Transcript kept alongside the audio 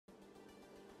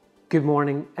Good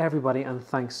morning, everybody, and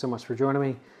thanks so much for joining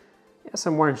me. Yes,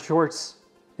 I'm wearing shorts.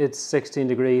 It's 16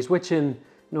 degrees, which in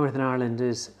Northern Ireland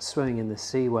is swimming in the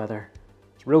sea weather.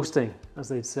 It's roasting, as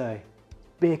they'd say.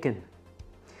 Bacon.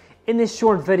 In this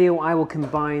short video, I will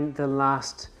combine the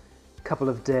last couple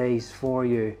of days for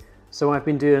you. So I've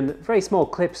been doing very small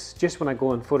clips just when I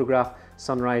go and photograph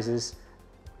sunrises,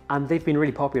 and they've been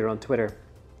really popular on Twitter.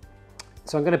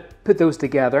 So I'm going to put those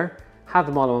together, have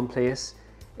them all in one place.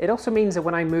 It also means that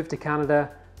when I move to Canada,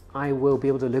 I will be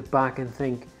able to look back and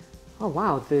think, oh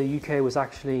wow, the UK was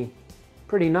actually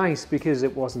pretty nice because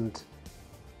it wasn't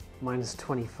minus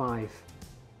 25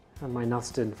 and my nuts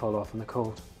didn't fall off in the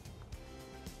cold.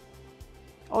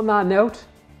 On that note,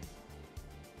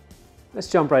 let's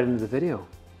jump right into the video.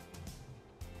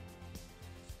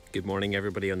 Good morning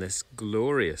everybody on this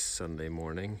glorious Sunday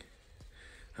morning.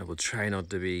 I will try not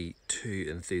to be too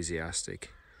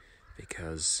enthusiastic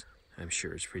because I'm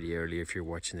sure it's pretty early if you're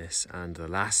watching this, and the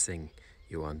last thing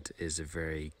you want is a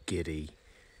very giddy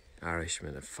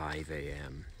Irishman at 5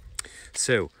 a.m.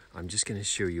 So I'm just going to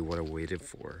show you what I waited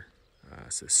for.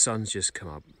 So the sun's just come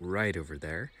up right over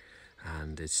there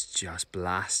and it's just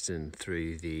blasting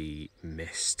through the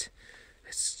mist.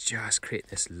 It's just creating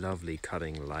this lovely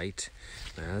cutting light.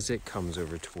 Now as it comes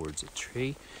over towards a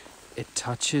tree, it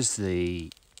touches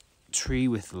the tree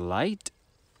with light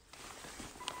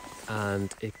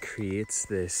and it creates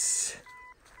this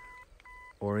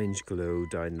orange glow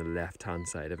down the left hand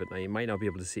side of it. Now you might not be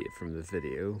able to see it from the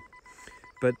video,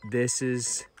 but this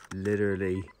is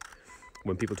literally,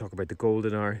 when people talk about the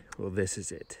golden hour, well, this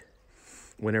is it.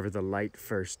 Whenever the light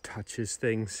first touches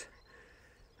things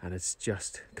and it's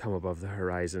just come above the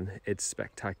horizon, it's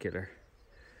spectacular.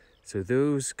 So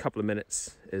those couple of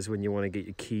minutes is when you want to get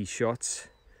your key shots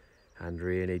and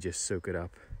really just soak it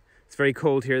up. It's very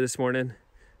cold here this morning,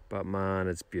 but man,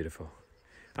 it's beautiful.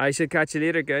 I shall catch you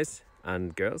later, guys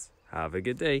and girls. Have a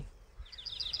good day.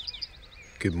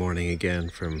 Good morning again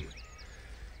from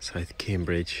South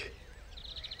Cambridge.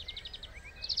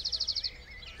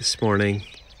 This morning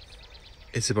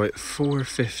it's about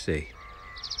 4:50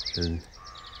 and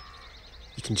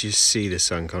you can just see the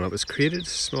sun coming up. It's created a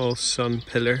small sun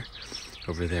pillar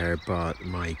over there, but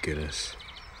my goodness,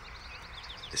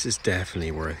 this is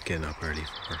definitely worth getting up early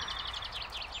for.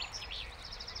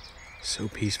 So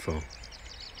peaceful.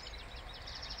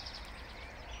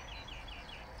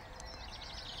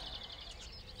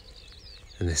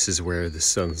 And this is where the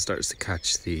sun starts to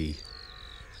catch the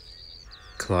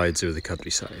clouds over the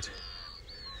countryside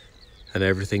and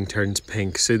everything turns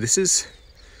pink. So this is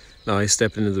now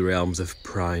stepping into the realms of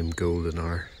prime golden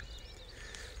hour.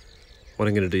 What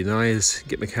I'm going to do now is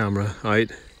get my camera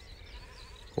out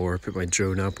or put my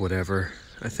drone up, whatever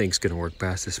I think is going to work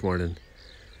best this morning.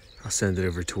 I'll send it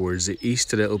over towards the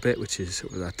east a little bit, which is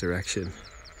over that direction.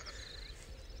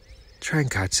 Try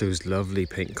and catch those lovely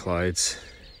pink clouds.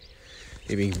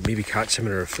 Maybe catch them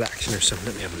in a reflection or something.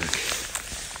 Let me have a look.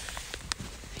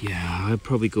 Yeah, I'd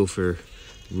probably go for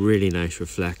really nice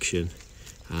reflection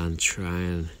and try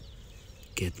and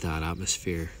get that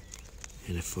atmosphere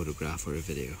in a photograph or a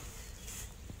video.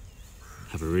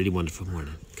 Have a really wonderful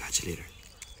morning. Catch you later.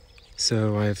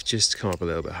 So I've just come up a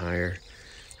little bit higher.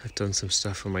 I've done some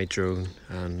stuff on my drone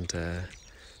and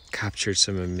captured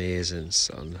some amazing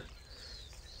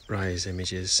sunrise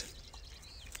images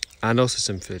and also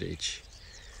some footage.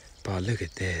 But look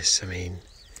at this, I mean,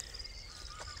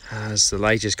 as the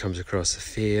light just comes across the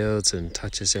fields and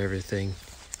touches everything,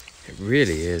 it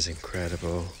really is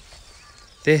incredible.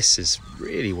 This is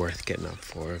really worth getting up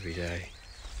for every day.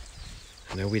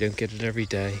 I know we don't get it every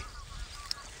day.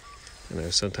 I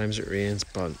know sometimes it rains,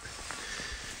 but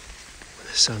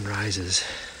the sun rises.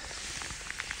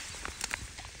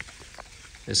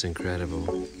 It's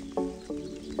incredible.